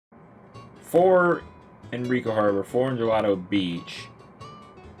4 in Rico Harbor, 4 in Gelato Beach,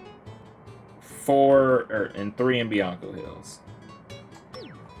 4 and 3 in Bianco Hills.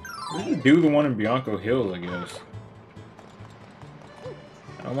 We can do the one in Bianco Hills, I guess.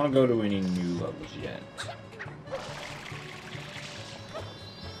 I don't want to go to any new levels yet.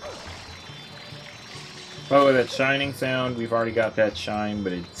 Oh, that shining sound, we've already got that shine,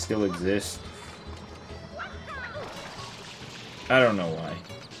 but it still exists. I don't know why.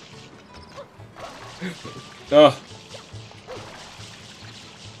 Ugh.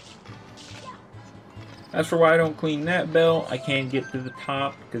 As for why I don't clean that bell, I can't get to the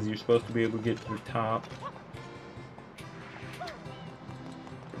top, because you're supposed to be able to get to the top.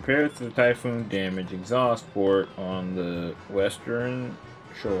 Repair to the typhoon damage exhaust port on the western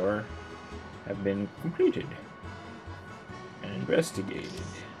shore have been completed and investigated.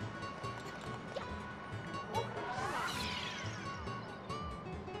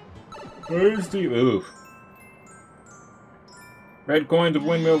 Where's the... Ooh. Red coins of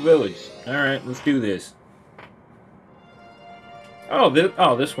Windmill Village. Alright, let's do this. Oh,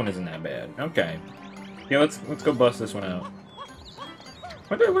 this one isn't that bad. Okay. Yeah, let's go bust this one out.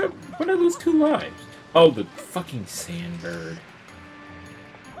 When did I lose 2 lives? Oh, the fucking sandbird.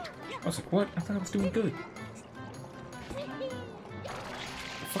 I was like, what? I thought I was doing good.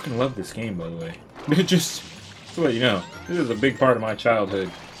 I fucking love this game, by the way. Just to let you know, this is a big part of my childhood.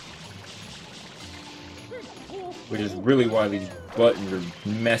 Which is really why these buttons are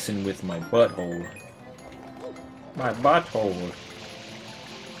messing with my butthole. My butthole.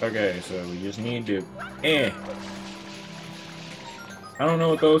 Okay, so we just need to... I don't know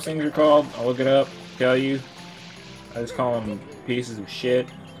what those things are called. I'll look it up, tell you. I just call them pieces of shit.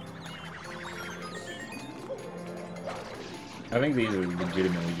 I think these are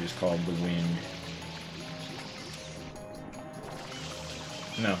legitimately just called the wind.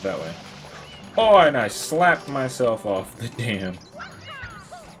 No, that way. Oh, and I slapped myself off the dam.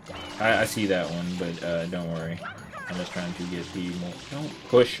 I see that one, but don't worry. I'm just trying to get the more... Don't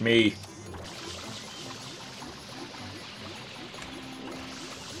push me.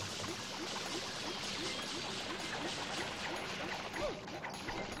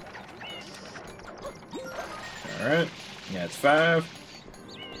 Alright. Yeah, it's 5.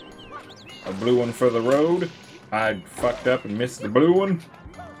 A blue one for the road. I fucked up and missed the blue one.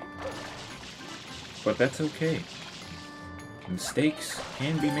 But that's okay. Mistakes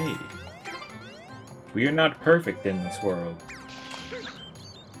can be made. We are not perfect in this world.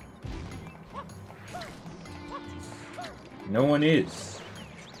 No one is.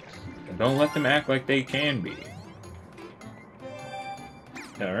 And don't let them act like they can be.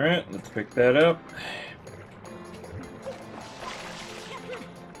 Alright, let's pick that up.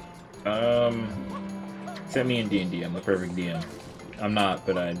 Set me in D&D. I'm the perfect DM. I'm not,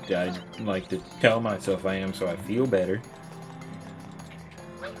 but I like to tell myself I am so I feel better.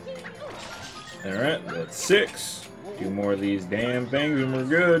 Alright, that's 6. 2 more of these damn things and we're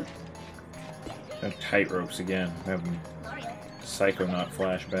good. And tight ropes again. I'm having Psychonaut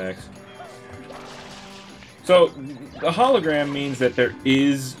flashbacks. So, the hologram means that there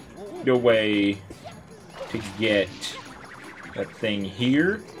is a way to get that thing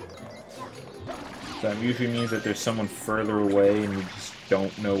here. That usually means that there's someone further away and we just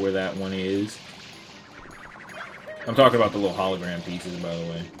don't know where that one is. I'm talking about the little hologram pieces, by the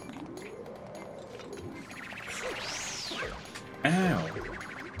way. Ow.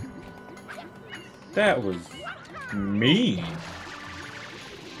 That was mean.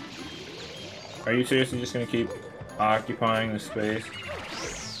 Are you seriously just gonna keep occupying the space?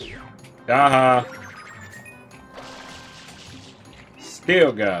 Aha!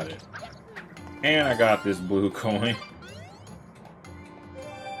 Still got it. And I got this blue coin.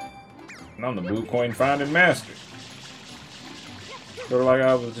 And I'm the blue coin finding master. Sort of like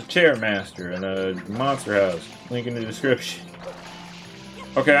I was a chair master in a monster house. Link in the description.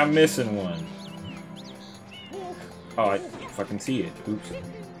 Okay, I'm missing one. Oh, I fucking see it. Oops.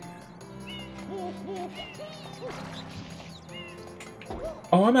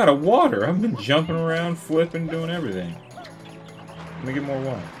 Oh, I'm out of water. I've been jumping around, flipping, doing everything. Let me get more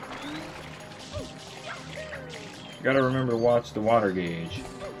water. Gotta remember to watch the water gauge.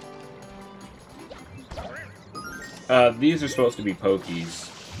 These are supposed to be pokies.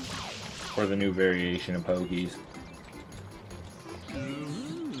 Or the new variation of pokies.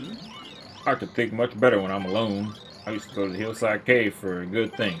 I could think much better when I'm alone. I used to go to the Hillside Cave for a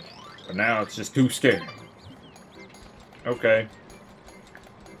good thing. But now it's just too scary. Okay.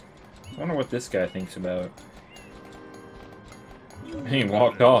 I wonder what this guy thinks about it. He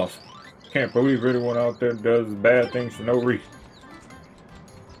walked off. Can't believe anyone out there does bad things for no reason.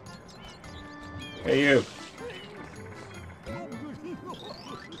 Hey, you.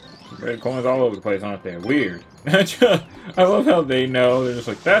 Red coins all over the place, aren't they? Weird. I love how they know. They're just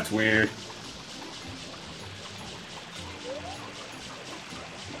like, that's weird.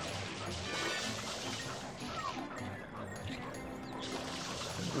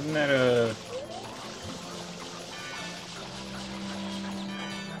 Isn't that a...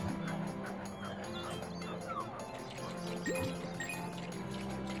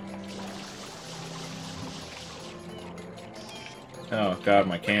 Oh god,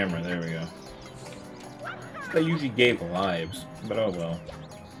 my camera. There we go. They usually gave lives, but oh well.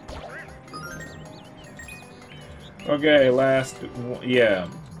 Okay, last... Yeah,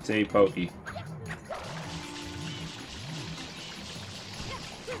 say Pokey.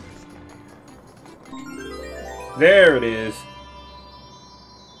 There it is.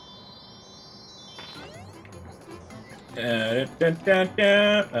 How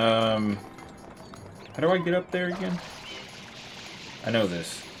do I get up there again? I know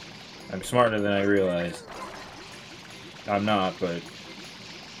this. I'm smarter than I realized. I'm not, but...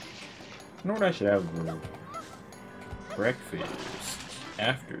 I know what I should have for breakfast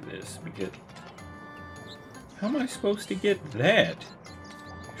after this, because... How am I supposed to get that?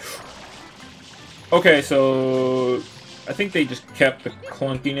 Okay, so... I think they just kept the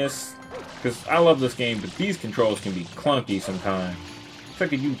clunkiness, because I love this game, but these controls can be clunky sometimes. It's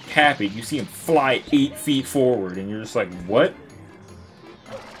like if you tap it, you see him fly 8 feet forward, and you're just like, what?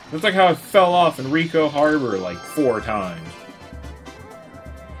 It's like how I fell off in Rico Harbor like 4 times.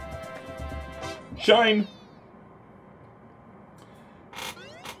 Shine!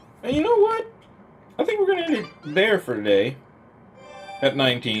 And you know what? I think we're gonna end it there for today. At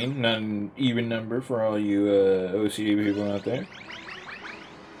 19, not an even number for all you OCD people out there.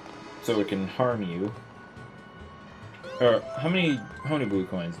 So it can harm you. How many blue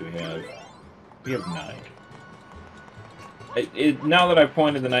coins do we have? We have 9. Now that I've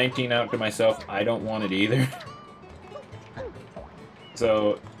pointed the 19 out to myself, I don't want it either.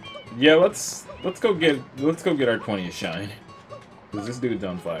 So, yeah, let's go get our 20th shine, because this dude's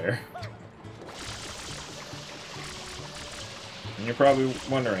on fire. And you're probably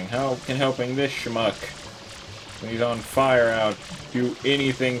wondering, how can helping this schmuck, when he's on fire out, do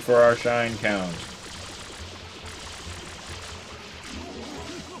anything for our shine count?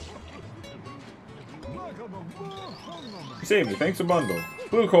 Save me, thanks a bundle.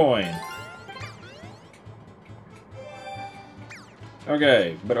 Blue coin.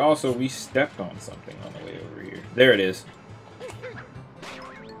 Okay, but also we stepped on something on the way over here. There it is.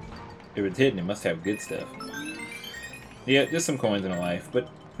 If it's hidden, it must have good stuff. Yeah, just some coins in a life, but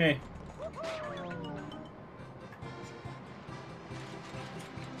hey.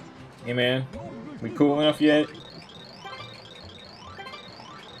 Hey man, we cool enough yet?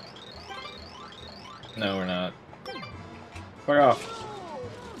 No, we're not. Fuck off.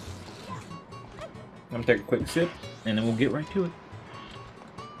 I'm gonna take a quick sip, and then we'll get right to it.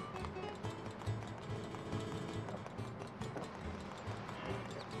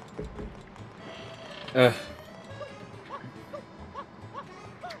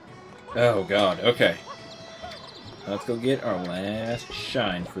 Oh god, okay. Let's go get our last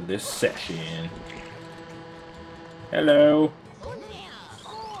shine for this session. Hello.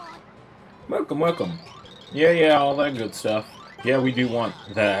 Welcome, welcome. Yeah, all that good stuff. Yeah, we do want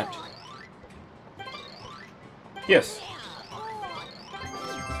that. Yes.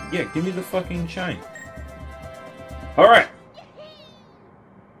 Yeah, give me the fucking shine. Alright.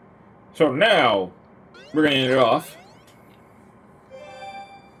 So now, we're gonna end it off.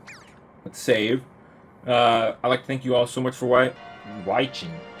 Let's save. I'd like to thank you all so much for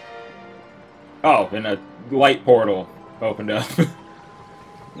watching. Oh, and a light portal opened up.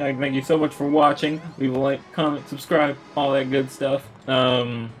 Thank you so much for watching. Leave a like, comment, subscribe, all that good stuff.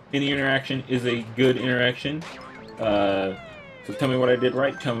 Any interaction is a good interaction. So tell me what I did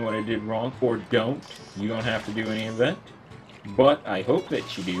right, tell me what I did wrong, or don't. You don't have to do any of that. But I hope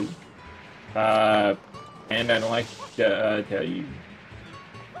that you do. And I'd like to tell you,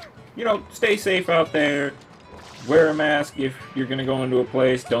 you know, stay safe out there. Wear a mask if you're going to go into a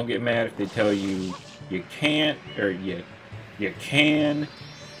place. Don't get mad if they tell you you can't, or you can.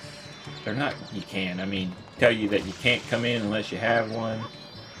 Or not you can, I mean, tell you that you can't come in unless you have one.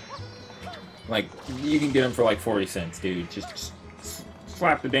 Like, you can get them for like 40 cents, dude. Just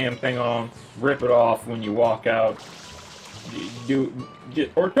slap the damn thing on, rip it off when you walk out.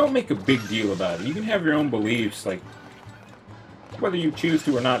 Or don't make a big deal about it. You can have your own beliefs, like, whether you choose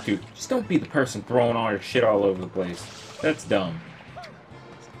to or not to. Just don't be the person throwing all your shit all over the place. That's dumb.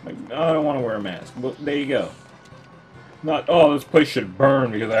 Like, I don't want to wear a mask. Well, there you go. Not, oh, this place should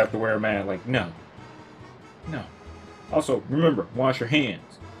burn because I have to wear a mask. Like, no. No. Also, remember, wash your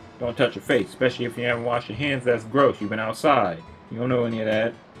hands. Don't touch your face, especially if you haven't washed your hands. That's gross. You've been outside. You don't know any of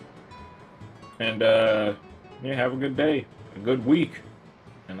that. And, yeah, have a good day. A good week.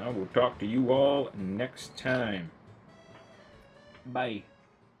 And I will talk to you all next time. Bye.